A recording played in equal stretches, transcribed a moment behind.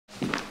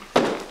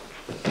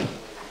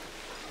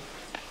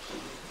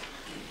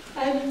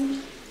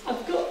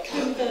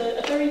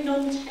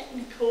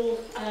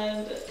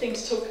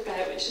talk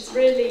about, which is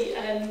really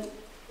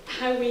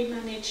how we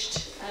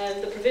managed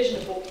the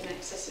provision of walking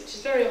access, which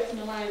is very often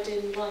allowed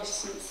in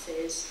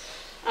licences.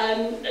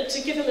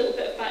 To give a little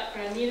bit of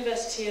background, the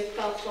University of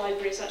Bath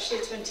Library is actually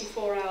a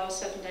 24-hour,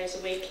 7 days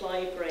a week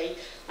library.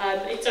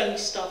 It's only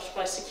staffed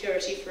by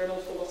security for an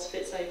awful lot of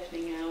its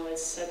opening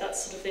hours, so that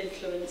sort of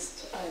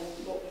influenced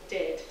what we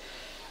did.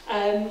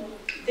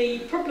 The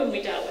problem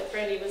we dealt with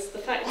really was the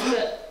fact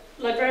that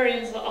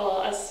librarians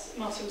are, as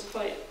Martin was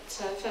quite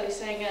fairly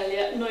saying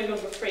earlier, no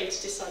longer free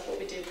to decide what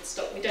we do with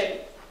stock. We don't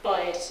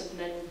buy it and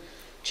then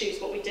choose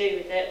what we do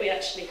with it. We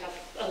actually have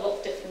a lot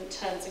of different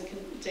terms and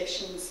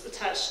conditions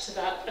attached to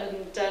that,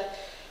 and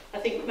I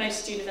think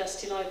most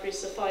university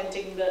libraries are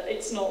finding that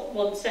it's not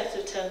one set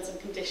of terms and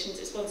conditions,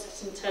 it's one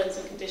set of terms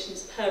and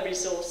conditions per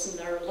resource, and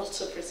there are a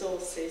lot of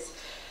resources.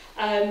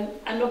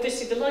 And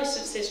obviously the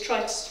licences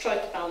try to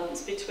strike a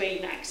balance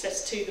between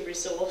access to the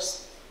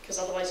resource, because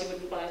otherwise you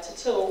wouldn't buy it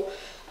at all,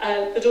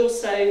 but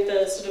also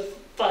the sort of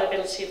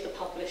viability of the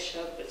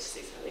publisher, which is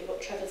exactly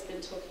what Trevor's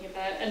been talking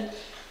about. And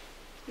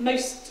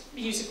most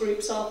user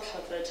groups are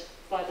covered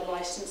by the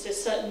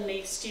licences,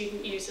 certainly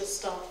student users,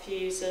 staff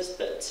users,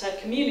 but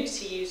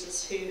community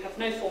users who have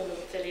no form of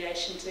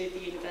affiliation to the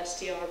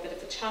university are a bit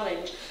of a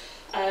challenge.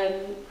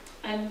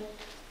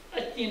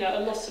 You know,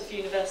 a lot of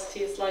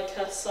universities like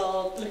us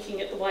are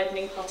looking at the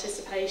widening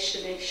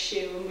participation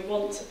issue, and we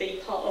want to be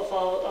part of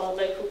our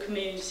local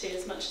community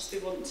as much as we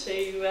want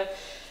to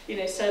you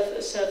know,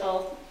 serve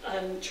our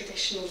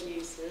traditional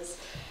users.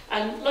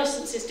 And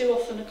licences do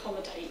often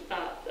accommodate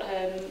that,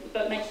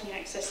 but making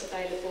access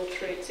available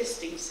through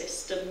existing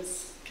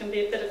systems can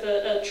be a bit of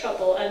a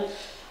trouble. And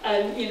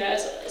you know,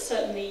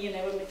 certainly, you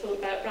know, when we thought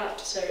about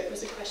Raptor, it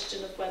was a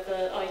question of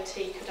whether IT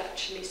could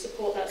actually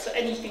support that. So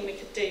anything we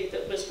could do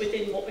that was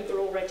within what we were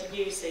already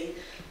using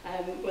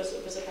was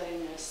a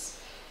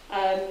bonus.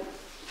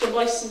 The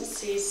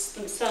licences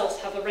themselves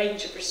have a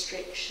range of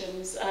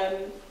restrictions,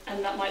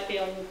 and that might be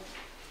on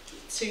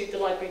to the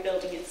library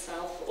building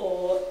itself,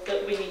 or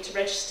that we need to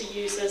register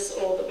users,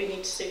 or that we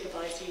need to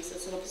supervise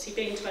users. And obviously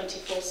being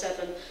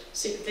 24/7,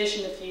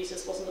 supervision of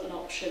users wasn't an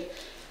option,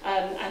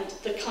 and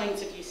the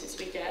kinds of uses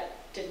we get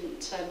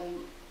didn't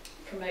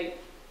promote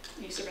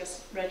user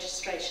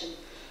registration.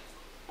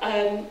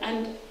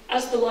 And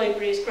as the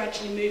library is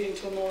gradually moving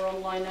to a more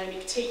online only,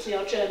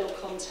 particularly our journal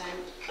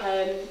content,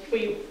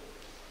 we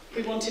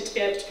wanted to be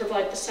able to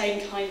provide the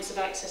same kinds of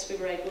access we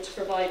were able to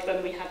provide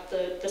when we had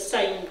the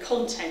same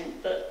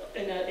content, but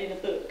in a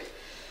book.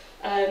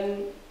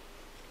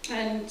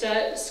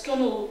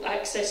 Sconnell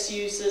access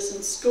users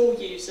and school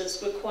users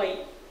were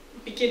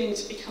beginning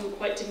to become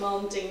quite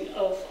demanding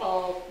of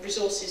our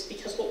resources,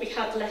 because what we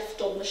had left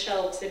on the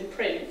shelves in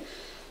print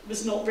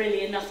was not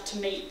really enough to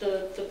meet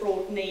the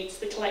broad needs.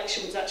 The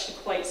collection was actually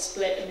quite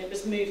split, and it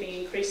was moving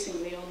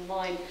increasingly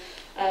online.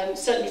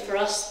 Certainly for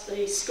us,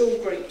 the school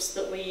groups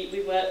that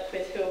we work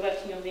with, who are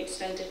working on the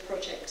extended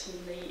project and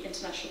the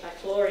International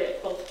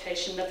Baccalaureate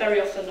qualification, they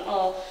very often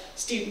are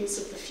students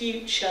of the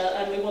future,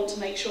 and we want to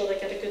make sure they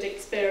get a good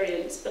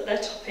experience, but their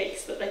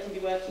topics that they can be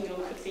working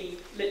on could be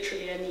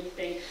literally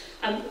anything.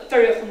 And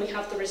very often we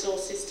have the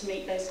resources to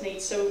meet those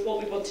needs, so what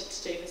we wanted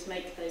to do was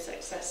make those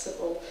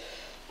accessible.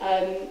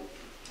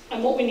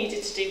 And what we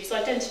needed to do was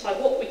identify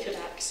what we could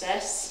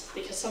access,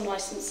 because some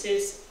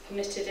licences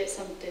permitted it,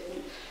 some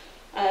didn't.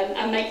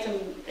 And make them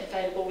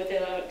available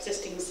within our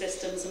existing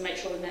systems and make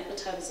sure we met the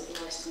terms of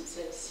the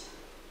licences.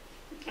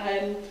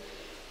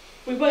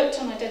 We worked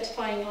on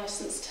identifying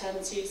licence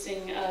terms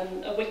using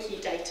a wiki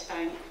data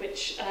bank,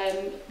 which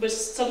was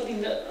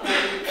something that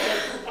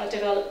I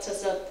developed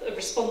as a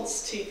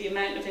response to the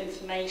amount of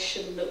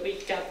information that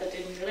we'd gathered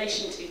in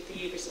relation to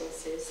the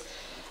e-resources.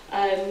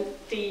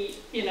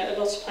 You know, a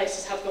lot of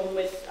places have gone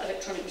with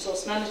electronic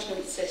resource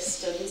management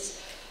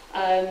systems,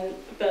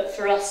 but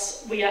for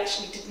us, we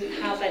actually didn't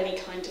have any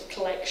kind of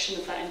collection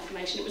of that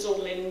information. It was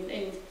all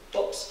in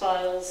box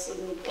files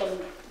and on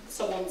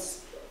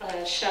someone's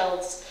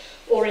shelves,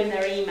 or in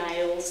their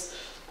emails,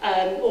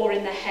 or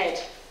in their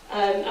head.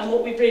 And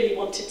what we really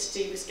wanted to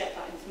do was get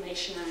that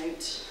information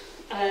out.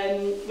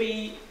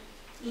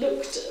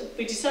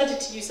 We decided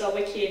to use our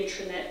wiki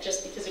intranet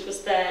just because it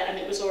was there and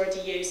it was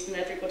already used and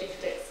everybody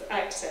could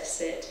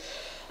access it.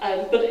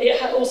 But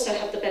it also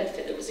had the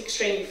benefit that it was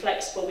extremely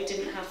flexible. We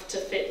didn't have to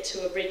fit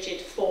to a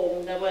rigid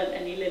form. There weren't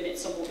any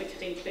limits on what we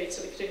could include,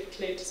 so we could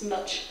include as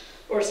much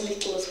or as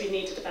little as we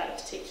needed about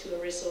a particular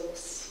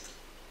resource.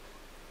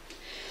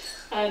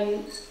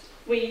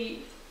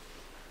 We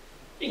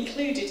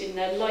included in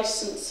there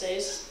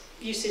licenses,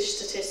 usage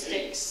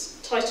statistics,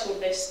 title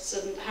lists,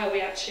 and how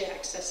we actually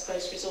access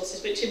those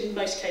resources, which in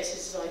most cases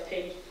is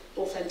IP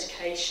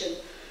authentication.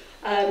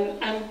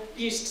 And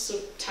used a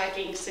sort of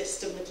tagging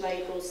system with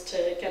labels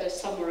to get a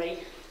summary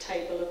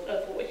table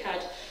of what we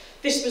had.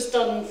 This was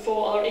done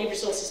for our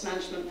e-resources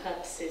management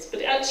purposes,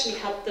 but it actually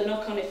had the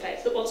knock-on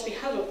effect that once we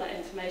had all that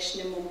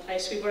information in one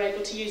place, we were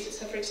able to use it.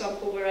 So, for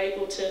example, we were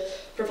able to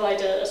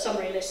provide a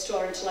summary list to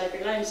our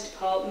interlibrary loans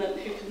department,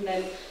 who can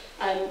then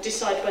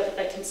decide whether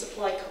they can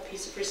supply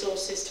copies of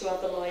resources to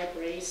other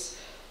libraries.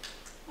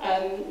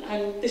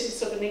 And this is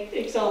sort of an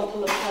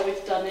example of how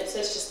we've done it. So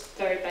it's just a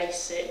very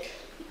basic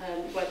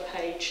web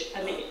page,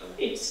 and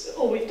it's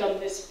all we've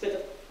done is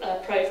with a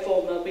pro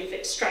forma. We've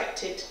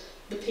extracted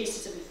the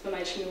pieces of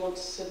information we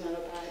wanted to know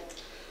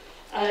about,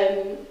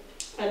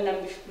 and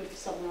then we've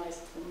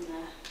summarised them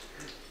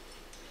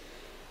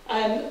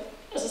there.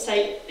 As I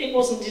say, it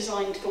wasn't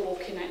designed for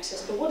walk-in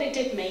access, but what it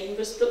did mean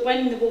was that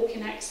when the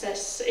walk-in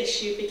access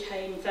issue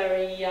became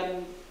very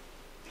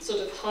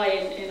sort of high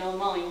in our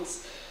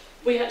minds,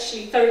 we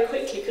actually very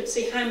quickly could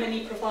see how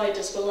many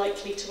providers were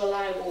likely to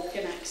allow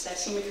walk-in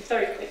access, and we could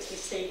very quickly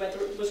see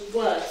whether it was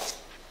worth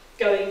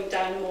going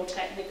down a more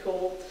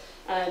technical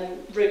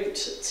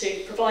route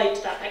to provide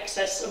that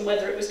access, and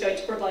whether it was going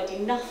to provide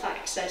enough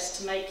access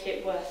to make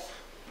it worth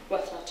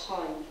our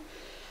time.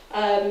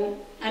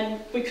 And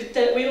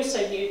we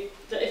also knew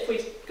that if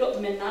we got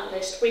them in that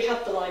list, we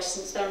had the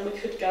licence there, and we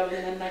could go and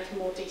then make a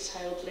more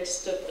detailed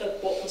list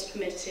of what was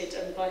permitted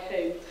and by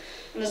whom.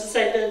 And as I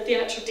said, the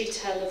actual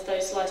detail of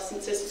those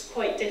licences is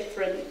quite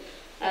different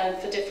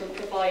for different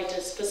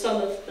providers. For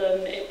some of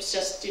them, it was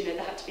just, they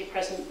had to be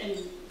present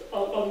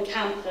on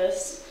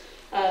campus.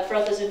 For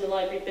others in the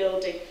library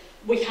building,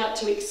 we had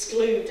to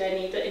exclude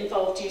any that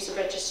involved user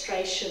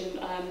registration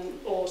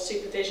or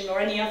supervision or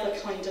any other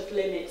kind of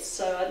limits.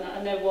 So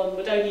I know one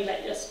would only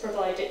let us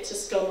provide it to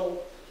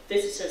Sconnell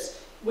visitors.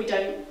 We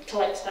don't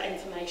collect that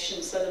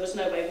information, so there was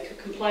no way we could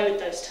comply with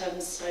those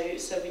terms,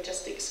 so we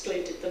just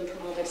excluded them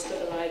from our list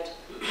of allowed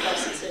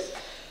licences.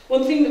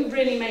 One thing that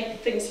really made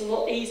things a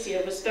lot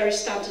easier was very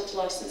standard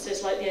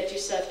licences like the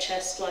EduServe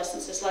Chest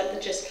licences, like the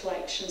GIST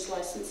Collections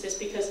licences,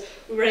 because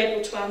we were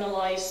able to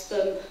analyse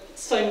them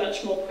so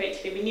much more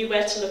quickly. We knew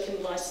where to look in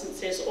the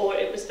licences, or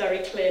it was very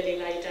clearly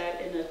laid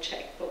out in a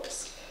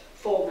checkbox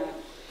format.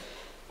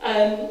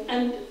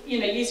 And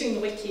using the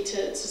wiki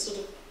to sort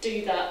of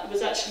do that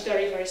was actually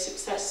very, very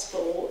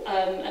successful,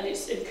 and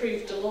it's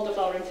improved a lot of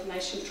our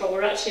information control.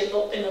 We're actually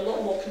in a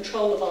lot more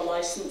control of our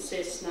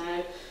licences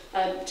now,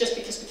 just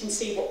because we can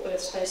see what we're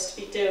supposed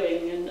to be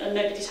doing, and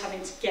nobody's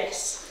having to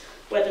guess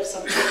whether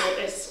something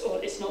is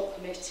or is not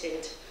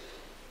permitted.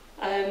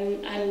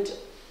 And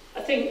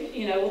I think,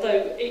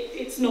 although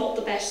it's not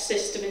the best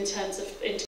system in terms of